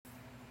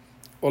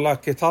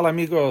Hola, ¿qué tal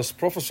amigos?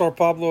 Professor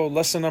Pablo,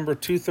 lesson number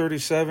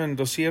 237,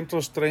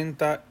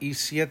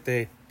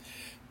 237,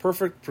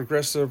 perfect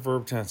progressive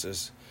verb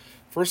tenses.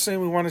 First thing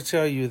we want to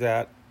tell you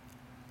that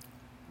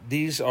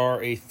these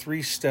are a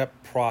three-step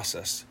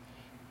process.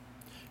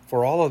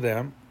 For all of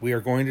them, we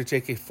are going to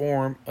take a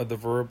form of the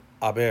verb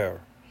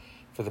haber.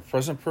 For the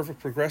present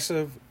perfect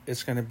progressive,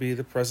 it's going to be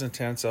the present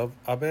tense of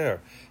haber,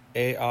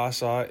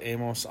 has,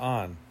 hemos,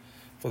 han.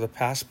 For the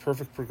past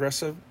perfect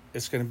progressive,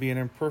 it's going to be an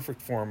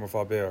imperfect form of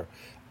haber,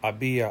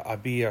 había,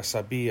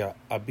 sabía,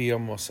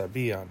 habíamos,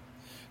 sabían.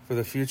 For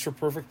the future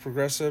perfect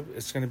progressive,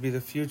 it's going to be the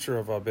future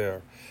of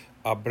haber,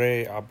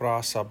 habré,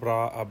 habrá,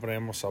 sabrá,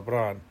 habremos,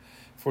 sabrán.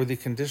 For the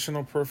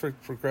conditional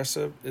perfect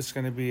progressive, it's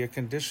going to be a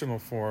conditional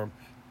form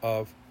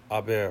of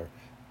haber,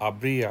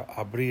 habría,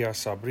 habría,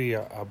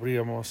 sabría,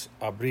 habríamos,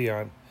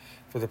 habrían.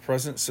 For the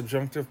present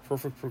subjunctive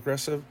perfect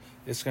progressive,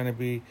 it's going to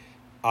be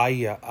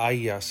haya,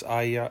 hayas,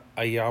 haya,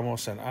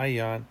 hayamos, and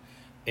hayan.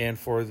 And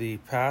for the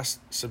past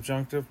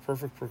subjunctive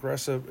perfect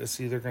progressive, it's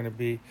either going to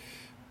be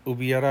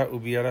hubiera,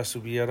 hubieras,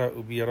 hubiera,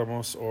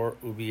 hubiéramos, or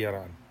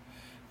hubieran.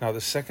 Now,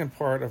 the second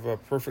part of a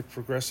perfect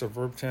progressive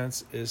verb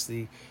tense is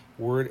the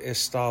word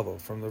estado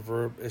from the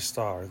verb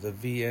estar, the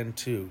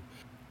VN2.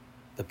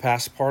 The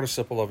past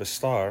participle of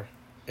estar,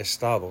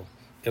 estado,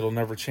 it'll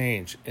never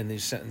change in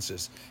these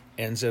sentences,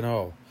 ends in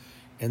O.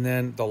 And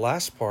then the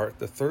last part,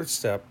 the third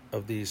step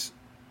of these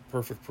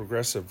perfect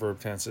progressive verb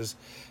tenses,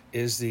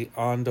 is the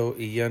ando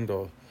y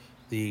yendo,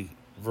 the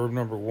verb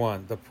number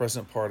one, the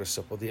present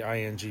participle, the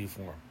ing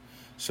form.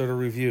 So to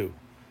review,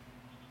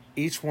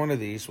 each one of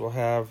these will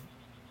have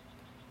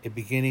a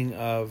beginning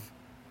of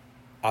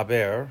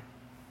haber,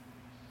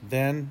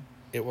 then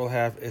it will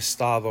have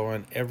estado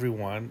in every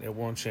one, it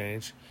won't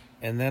change,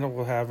 and then it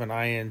will have an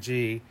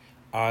ing,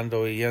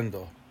 ando y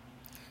yendo.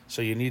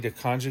 So you need to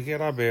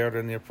conjugate haber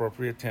in the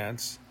appropriate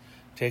tense,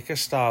 take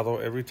estado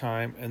every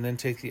time, and then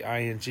take the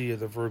ing of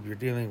the verb you're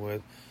dealing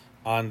with,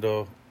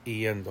 ando y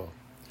yendo.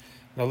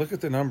 Now look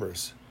at the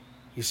numbers.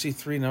 You see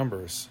three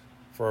numbers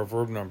for our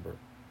verb number.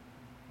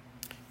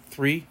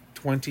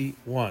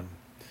 321.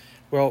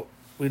 Well,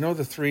 we know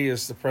the 3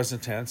 is the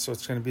present tense, so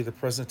it's going to be the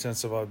present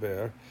tense of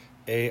haber,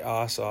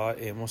 has,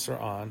 hemos, or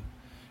han.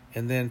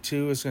 And then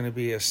 2 is going to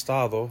be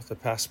estado, the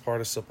past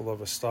participle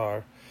of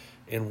estar,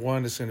 and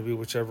 1 is going to be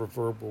whichever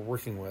verb we're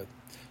working with.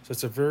 So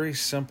it's a very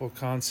simple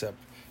concept.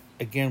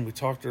 Again, we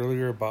talked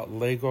earlier about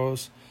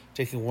Legos,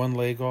 taking one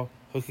Lego,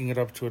 hooking it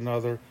up to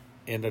another,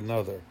 and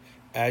another.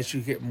 As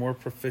you get more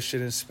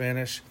proficient in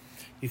Spanish,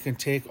 you can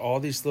take all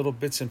these little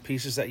bits and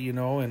pieces that you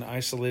know in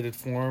isolated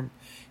form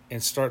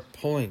and start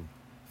pulling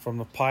from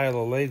the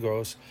pile of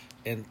Legos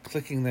and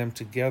clicking them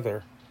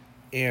together.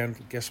 And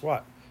guess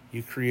what?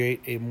 You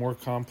create a more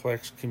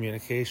complex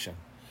communication.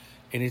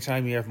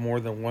 Anytime you have more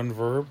than one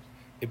verb,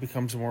 it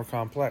becomes more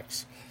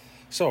complex.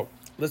 So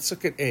let's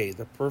look at A,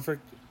 the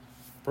perfect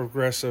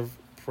progressive,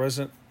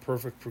 present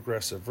perfect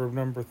progressive, verb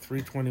number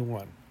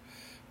 321.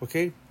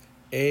 Okay?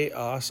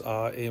 Has,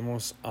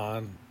 hemos,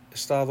 han,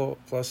 estado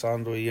plus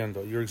ando y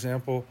yendo. Your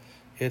example,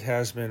 it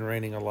has been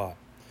raining a lot.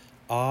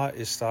 Ha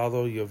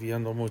estado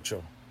lloviendo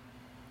mucho.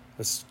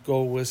 Let's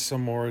go with some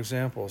more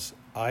examples.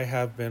 I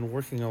have been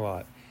working a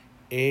lot.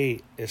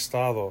 He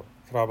estado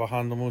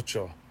trabajando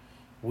mucho.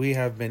 We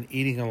have been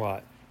eating a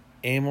lot.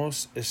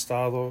 Hemos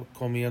estado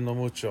comiendo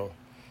mucho.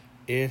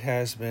 It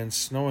has been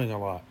snowing a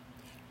lot.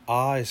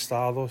 Ha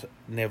estado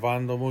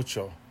nevando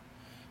mucho.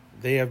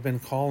 They have been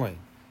calling.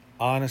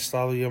 Han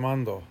estado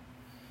llamando.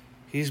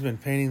 He's been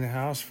painting the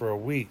house for a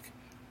week.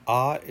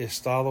 Ha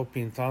estado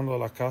pintando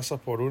la casa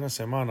por una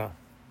semana.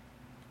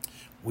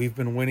 We've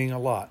been winning a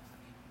lot.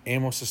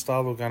 Hemos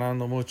estado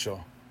ganando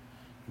mucho.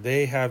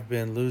 They have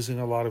been losing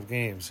a lot of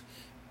games.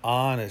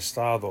 Han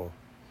estado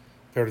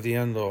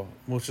perdiendo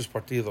muchos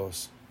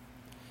partidos.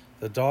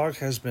 The dog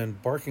has been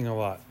barking a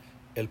lot.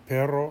 El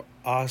perro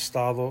ha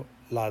estado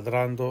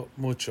ladrando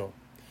mucho.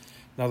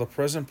 Now, the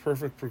present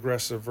perfect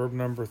progressive, verb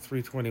number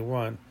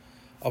 321,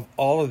 of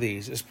all of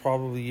these is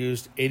probably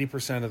used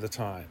 80% of the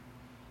time.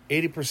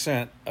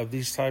 80% of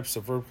these types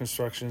of verb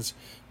constructions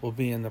will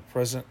be in the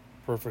present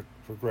perfect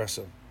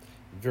progressive.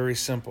 Very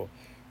simple.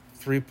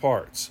 3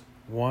 parts.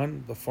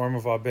 1, the form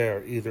of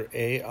haber, either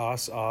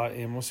has,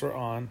 hemos, or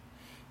han,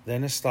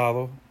 then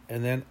estado,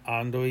 and then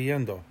ando y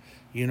yendo.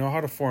 You know how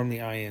to form the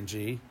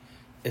ing.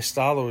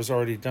 Estado is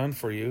already done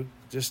for you.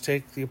 Just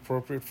take the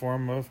appropriate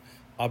form of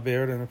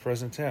haber in the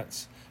present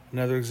tense.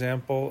 Another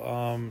example,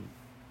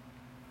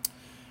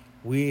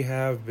 we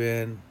have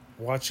been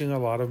watching a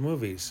lot of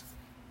movies.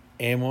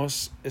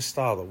 Hemos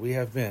estado. We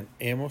have been.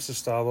 Hemos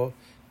estado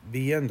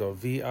viendo.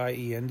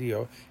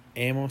 V-I-E-N-D-O.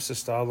 Hemos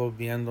estado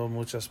viendo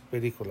muchas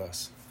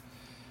películas.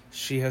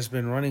 She has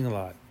been running a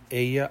lot.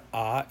 Ella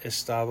ha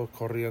estado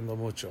corriendo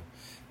mucho.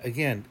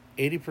 Again,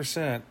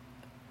 80%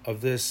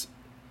 of this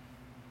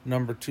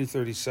number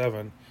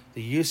 237,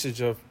 the usage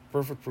of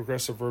perfect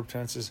progressive verb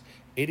tenses,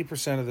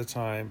 80% of the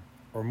time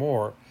or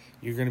more,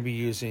 you're going to be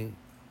using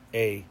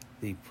A,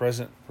 the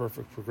present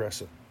perfect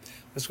progressive.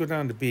 Let's go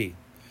down to B.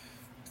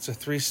 It's a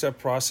 3-step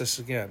process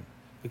again.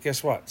 But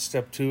guess what?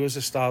 Step 2 is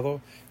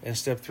estado, and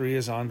step 3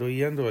 is ando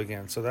yendo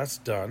again. So that's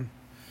done.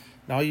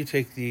 Now you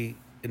take the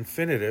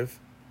infinitive,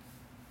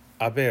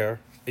 haber,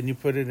 and you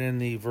put it in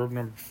the verb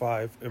number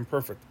 5,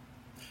 imperfect.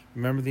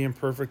 Remember the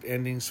imperfect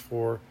endings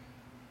for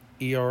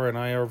ER and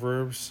IR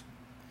verbs?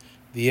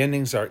 The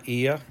endings are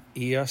ia,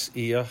 ias,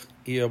 ia,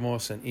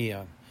 iamos, and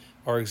ian.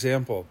 Our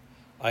example,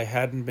 I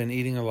hadn't been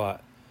eating a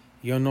lot.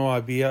 Yo no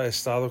había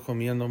estado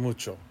comiendo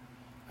mucho.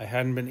 I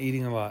hadn't been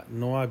eating a lot.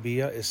 No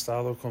había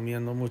estado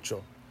comiendo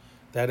mucho.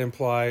 That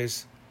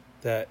implies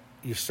that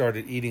you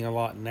started eating a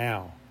lot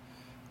now.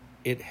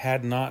 It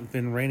had not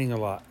been raining a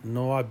lot.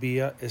 No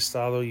había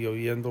estado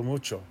lloviendo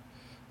mucho.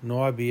 No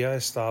había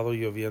estado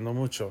lloviendo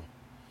mucho.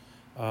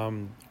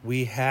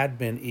 We had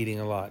been eating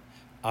a lot.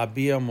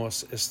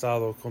 Habíamos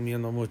estado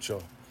comiendo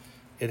mucho.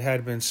 It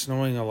had been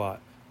snowing a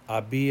lot.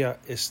 Había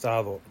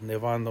estado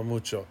nevando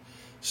mucho.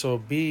 So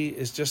B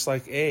is just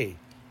like A.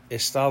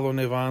 Estado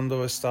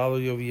nevando, estado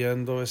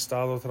lloviendo,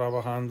 estado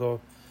trabajando,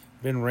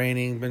 been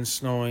raining, been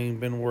snowing,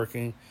 been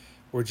working.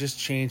 We're just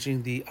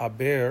changing the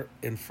haber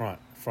in front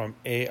from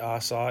a,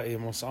 as, a,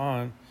 hemos,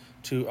 on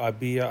to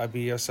había,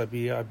 habías,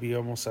 había,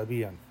 habíamos,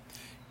 habían.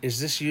 Is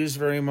this used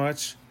very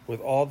much? With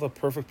all the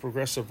perfect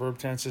progressive verb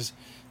tenses,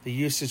 the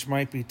usage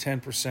might be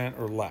 10%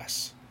 or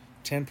less.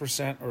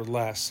 10% or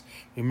less.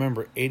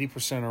 Remember,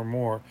 80% or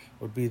more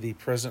would be the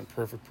present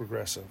perfect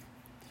progressive.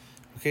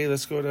 Okay,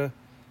 let's go to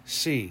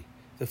C,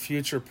 the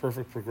future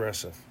perfect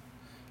progressive.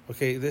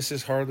 Okay, this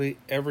is hardly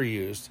ever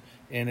used,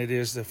 and it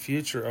is the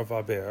future of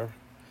haber.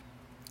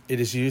 It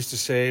is used to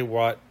say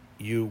what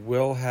you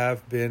will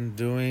have been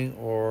doing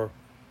or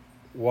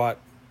what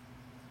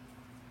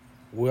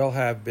will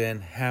have been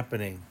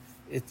happening.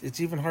 It's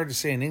even hard to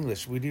say in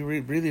English. We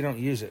really don't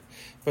use it.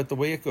 But the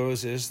way it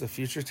goes is the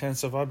future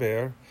tense of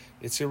haber.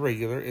 It's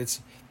irregular. It's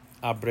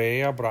habré,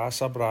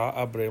 habrás, habrá,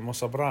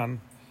 habremos, habrán,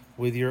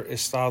 with your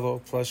estado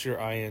plus your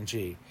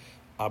ing.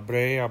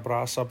 Habré,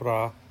 habrás,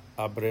 habrá,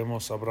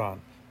 habremos, habrán.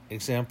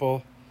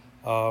 Example,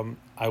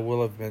 I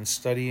will have been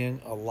studying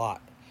a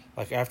lot.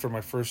 Like after my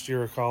first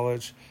year of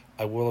college,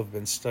 I will have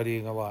been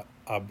studying a lot.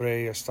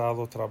 Habré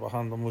estado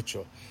trabajando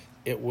mucho.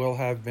 It will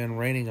have been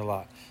raining a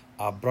lot.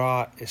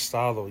 Habrá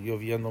estado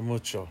lloviendo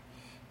mucho.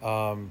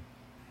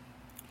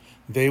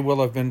 They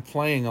will have been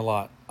playing a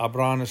lot.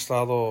 Habrán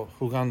estado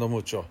jugando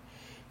mucho.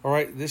 All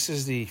right, this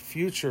is the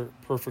future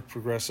perfect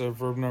progressive,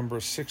 verb number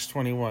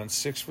 621.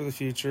 6 for the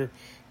future,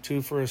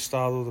 2 for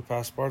estado, the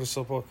past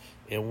participle,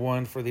 and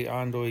 1 for the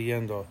ando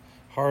yendo.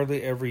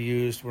 Hardly ever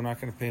used. We're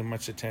not going to pay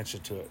much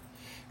attention to it.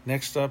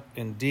 Next up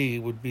in D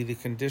would be the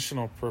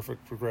conditional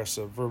perfect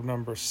progressive, verb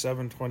number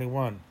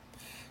 721.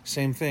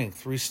 Same thing,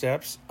 3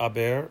 steps,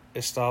 haber,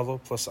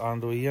 estado, plus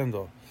ando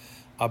yendo.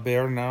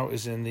 Haber now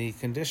is in the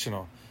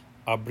conditional.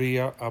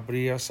 Habría,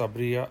 habrías,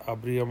 habría,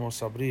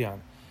 habríamos, habrían.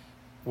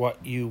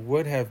 What you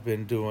would have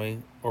been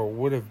doing or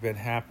would have been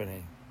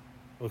happening.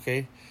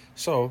 Okay?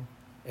 So,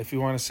 if you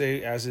want to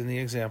say, as in the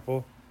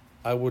example,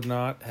 I would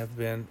not have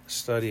been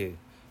studying.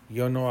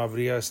 Yo no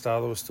habría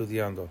estado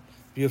estudiando.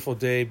 Beautiful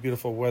day,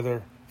 beautiful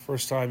weather.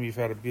 First time you've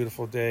had a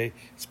beautiful day.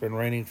 It's been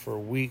raining for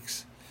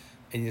weeks.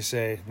 And you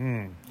say,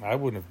 I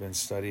wouldn't have been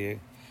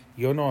studying.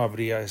 Yo no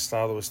habría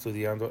estado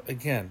estudiando.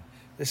 Again,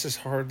 this is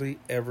hardly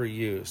ever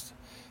used.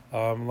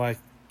 Like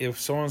if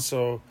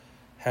so-and-so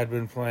had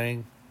been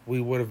playing, we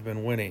would have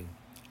been winning.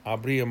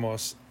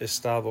 Habríamos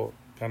estado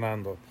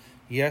ganando.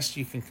 Yes,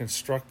 you can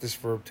construct this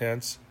verb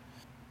tense.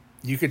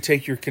 You could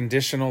take your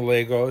conditional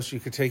Legos, you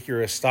could take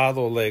your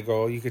estado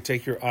Lego, you could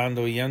take your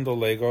ando yendo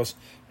Legos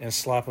and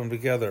slap them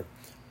together.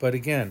 But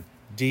again,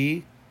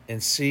 D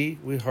and C,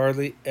 we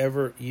hardly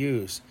ever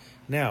use.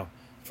 Now,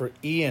 for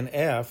E and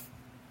F,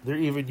 they're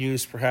even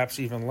used perhaps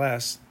even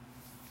less.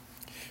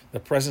 The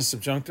present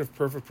subjunctive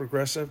perfect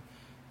progressive,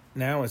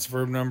 now it's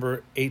verb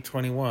number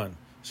 821.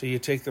 So you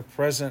take the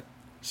present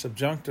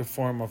subjunctive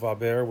form of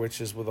haber, which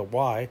is with a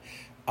Y,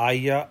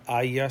 haya,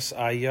 hayas,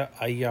 haya,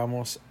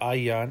 hayamos,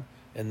 hayan,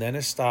 and then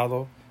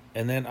estado,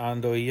 and then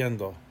ando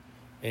yendo.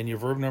 And your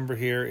verb number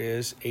here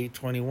is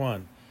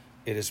 821.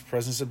 It is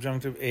present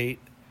subjunctive 8,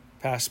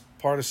 past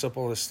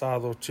participle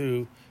estado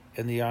 2,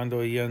 and the ando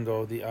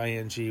yendo, the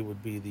ing,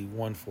 would be the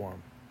 1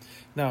 form.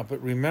 Now,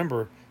 but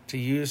remember to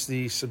use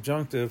the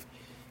subjunctive.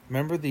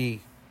 Remember the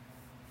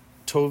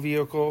tow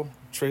vehicle,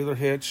 trailer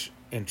hitch,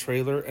 and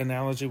trailer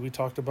analogy we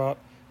talked about?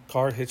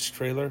 Car, hitch,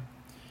 trailer.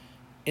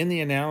 In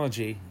the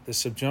analogy, the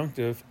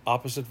subjunctive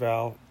opposite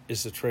vowel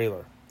is the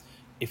trailer.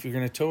 If you're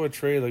going to tow a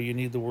trailer, you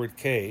need the word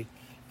K,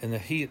 and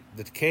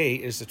the K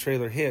is the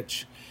trailer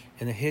hitch,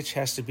 and the hitch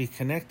has to be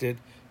connected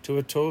to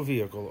a tow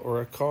vehicle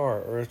or a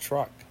car or a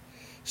truck.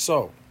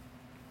 So,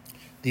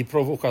 the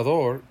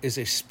provocador is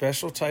a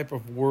special type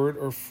of word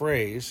or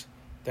phrase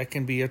that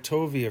can be a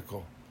tow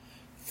vehicle.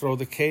 Throw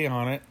the K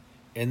on it,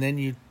 and then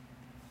you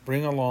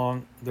bring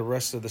along the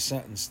rest of the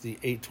sentence, the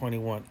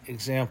 821.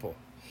 Example,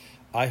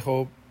 I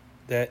hope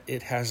that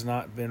it has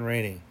not been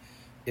raining.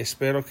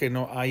 Espero que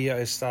no haya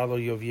estado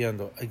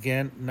lloviendo.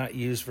 Again, not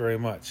used very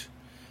much.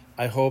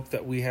 I hope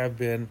that we have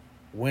been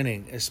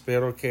winning.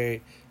 Espero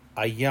que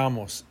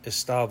hayamos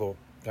estado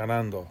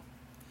ganando.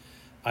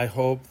 I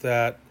hope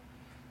that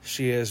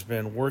she has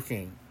been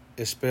working.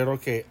 Espero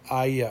que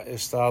haya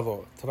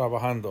estado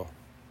trabajando.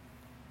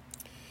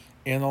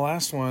 And the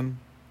last one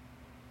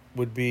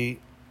would be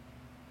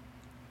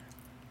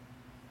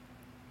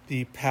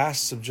the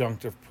past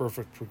subjunctive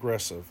perfect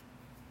progressive.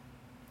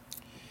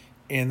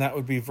 And that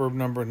would be verb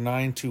number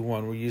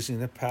 921. We're using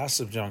the past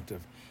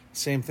subjunctive.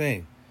 Same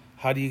thing.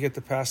 How do you get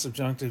the past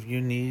subjunctive?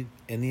 You need,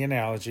 in the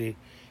analogy,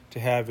 to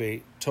have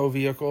a tow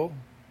vehicle,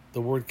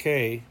 the word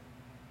que,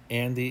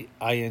 and the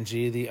ing,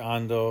 the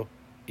ando,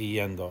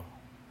 yendo.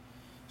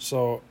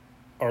 So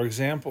our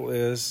example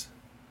is,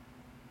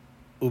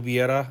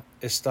 hubiera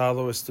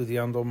estado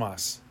estudiando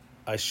más.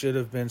 I should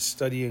have been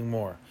studying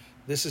more.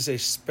 This is a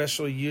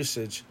special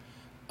usage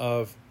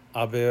of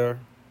haber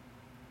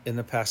in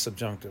the past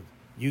subjunctive.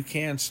 You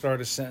can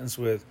start a sentence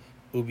with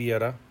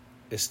hubiera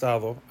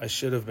estado, I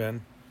should have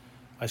been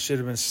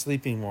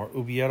sleeping more.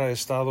 Hubiera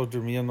estado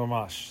durmiendo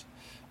más.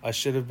 I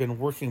should have been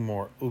working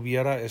more.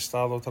 Hubiera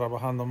estado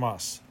trabajando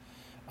más.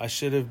 I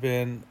should have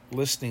been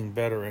listening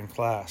better in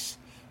class.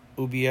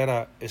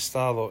 Hubiera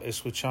estado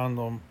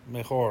escuchando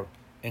mejor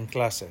en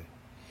clase.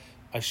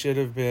 I should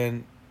have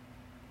been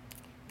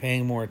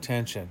paying more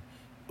attention.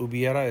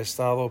 Hubiera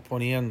estado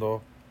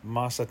poniendo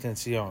más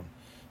atención.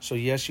 So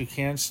yes, you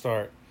can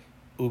start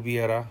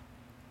hubiera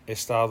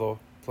estado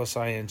plus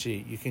ing.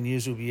 You can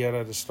use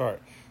hubiera to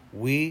start.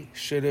 We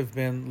should have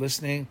been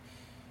listening.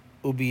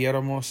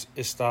 Hubiéramos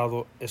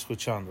estado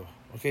escuchando.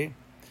 Okay?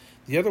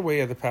 The other way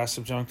of the past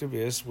subjunctive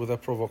is with a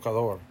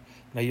provocador.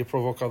 Now, your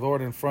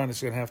provocador in front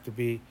is going to have to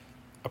be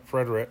a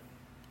preterite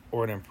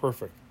or an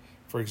imperfect.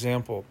 For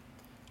example,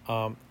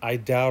 I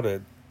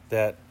doubted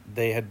that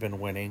they had been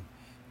winning.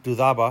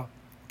 Dudaba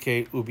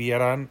que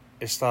hubieran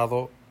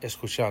estado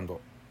escuchando.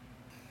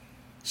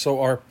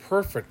 So our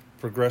perfect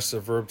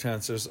progressive verb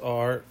tenses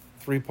are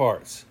three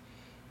parts.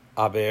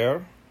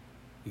 Haber,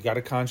 you got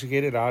to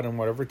conjugate it out in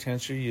whatever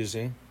tense you're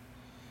using.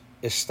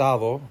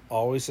 Estado,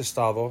 always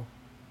estado.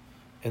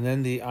 And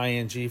then the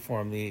ing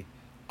form, the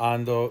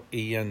ando y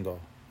yendo.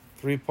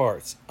 Three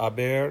parts.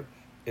 Haber,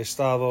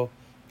 estado,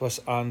 plus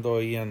ando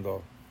y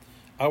yendo.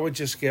 I would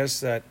just guess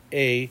that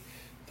A,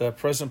 the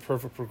present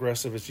perfect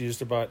progressive, is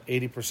used about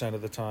 80%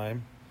 of the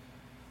time.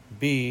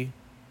 B,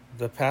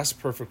 the past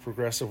perfect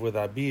progressive with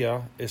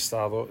había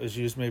estado is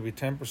used maybe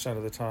 10%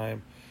 of the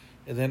time.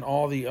 And then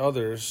all the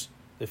others,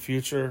 the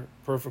future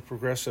perfect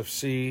progressive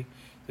C,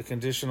 the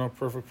conditional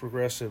perfect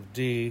progressive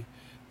D,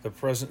 the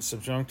present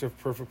subjunctive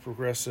perfect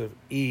progressive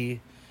E,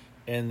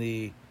 and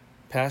the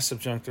past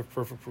subjunctive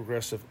perfect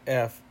progressive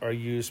F are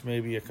used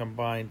maybe a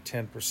combined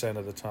 10%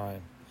 of the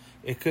time.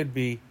 It could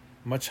be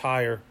much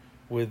higher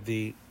with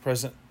the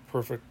present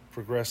perfect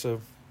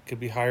progressive, could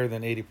be higher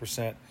than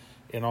 80%,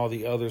 and all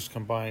the others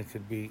combined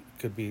could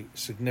be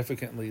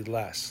significantly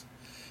less.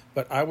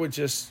 But I would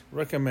just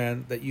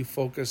recommend that you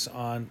focus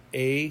on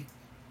A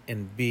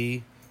and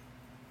B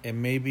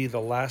and maybe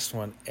the last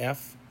one,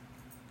 F,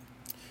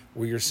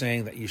 where you're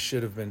saying that you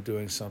should have been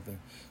doing something.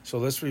 So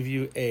let's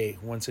review A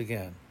once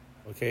again,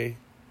 okay?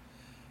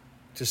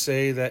 To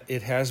say that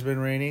it has been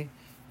raining,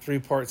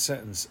 three-part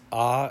sentence.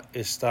 Ha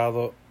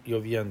estado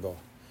lloviendo.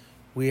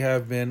 We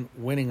have been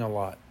winning a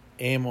lot.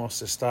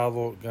 Hemos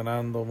estado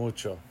ganando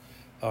mucho.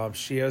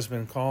 She has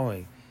been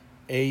calling.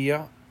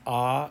 Ella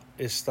ha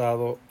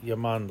estado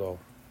llamando.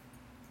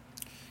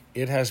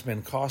 It has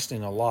been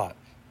costing a lot.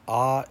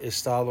 Ha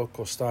estado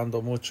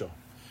costando mucho.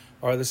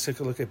 All right, let's take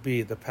a look at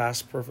B, the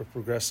past perfect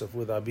progressive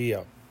with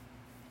había.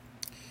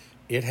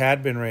 It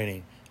had been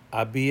raining.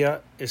 Había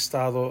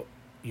estado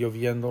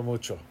lloviendo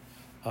mucho.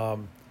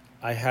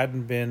 I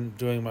hadn't been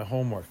doing my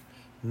homework.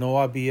 No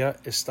había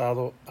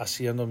estado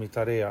haciendo mi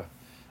tarea.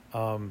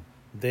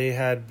 They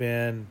had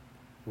been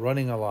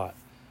running a lot.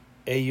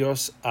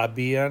 Ellos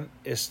habían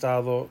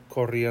estado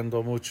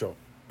corriendo mucho.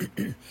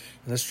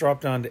 Let's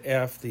drop down to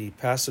F, the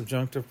past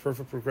subjunctive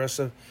perfect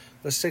progressive.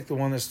 Let's take the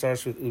one that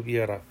starts with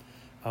hubiera.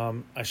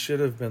 I should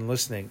have been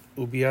listening.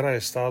 Hubiera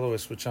estado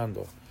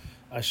escuchando.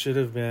 I should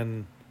have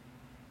been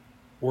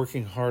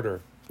working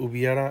harder.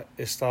 Hubiera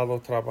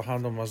estado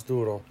trabajando más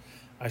duro.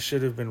 I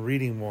should have been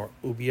reading more.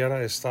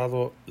 Hubiera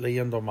estado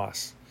leyendo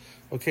más.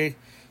 Okay,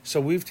 so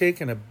we've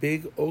taken a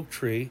big oak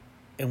tree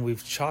and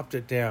we've chopped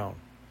it down.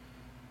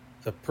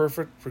 The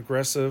perfect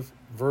progressive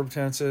verb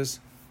tenses,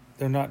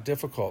 they're not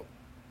difficult.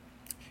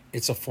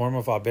 It's a form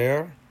of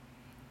haber,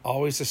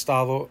 always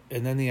estado,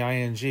 and then the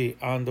ing,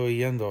 ando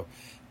y yendo.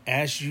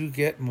 As you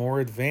get more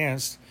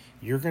advanced,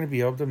 you're going to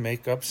be able to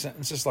make up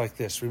sentences like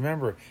this.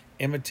 Remember,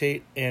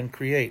 imitate and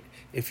create.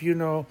 If you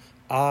know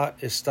ha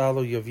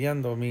estado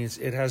lloviendo means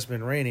it has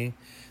been raining,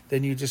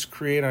 then you just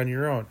create on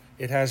your own.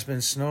 It has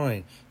been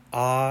snowing.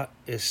 Ha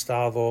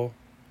estado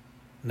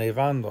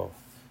nevando.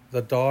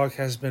 The dog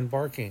has been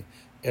barking.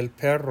 El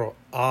perro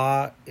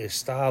ha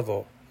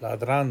estado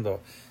ladrando.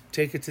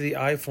 Take it to the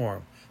I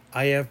form.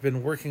 I have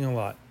been working a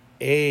lot.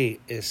 He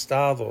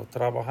estado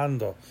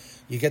trabajando.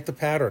 You get the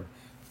pattern.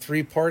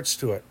 Three parts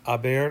to it.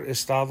 Haber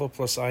estado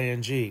plus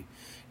ing.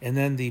 And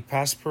then the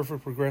past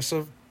perfect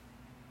progressive.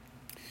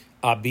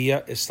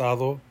 Había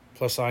estado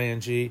plus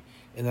ing,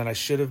 and then I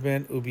should have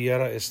been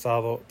hubiera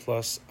estado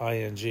plus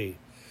ing.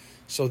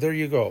 So there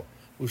you go.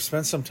 We've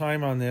spent some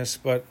time on this,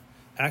 but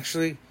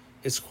actually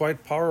it's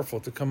quite powerful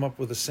to come up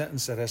with a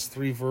sentence that has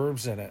 3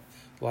 verbs in it.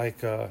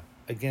 Like,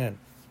 again,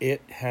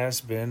 it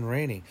has been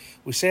raining.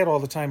 We say it all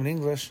the time in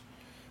English.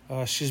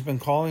 She's been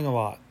calling a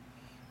lot.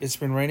 It's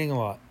been raining a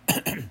lot.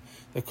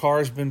 The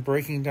car's been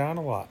breaking down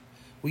a lot.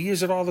 We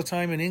use it all the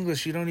time in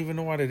English. You don't even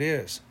know what it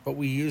is, but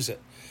we use it.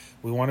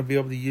 We want to be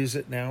able to use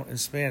it now in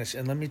Spanish.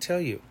 And let me tell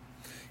you,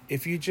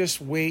 if you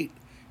just wait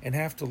and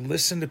have to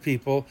listen to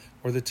people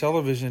or the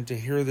television to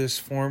hear this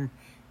form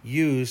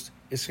used,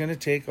 it's going to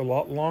take a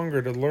lot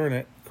longer to learn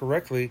it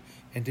correctly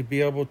and to be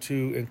able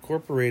to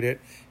incorporate it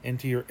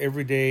into your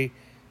everyday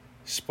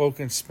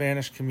spoken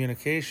Spanish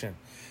communication.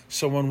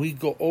 So when we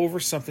go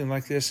over something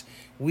like this,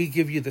 we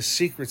give you the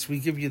secrets, we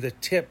give you the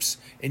tips,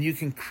 and you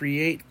can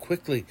create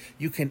quickly.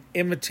 You can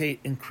imitate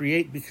and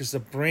create because the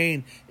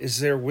brain is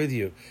there with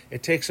you.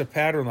 It takes a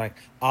pattern like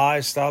ha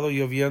estado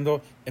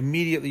lloviendo.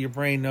 Immediately your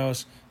brain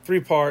knows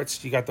 3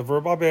 parts. You got the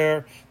verb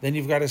haber, then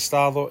you've got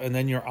estado, and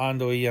then you're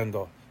ando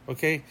yendo.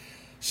 Okay?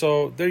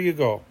 So there you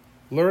go.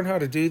 Learn how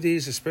to do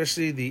these,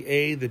 especially the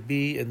A, the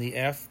B, and the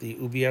F, the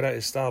hubiera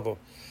estado.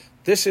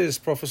 This is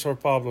Professor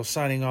Pablo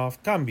signing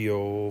off.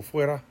 Cambio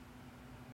fuera.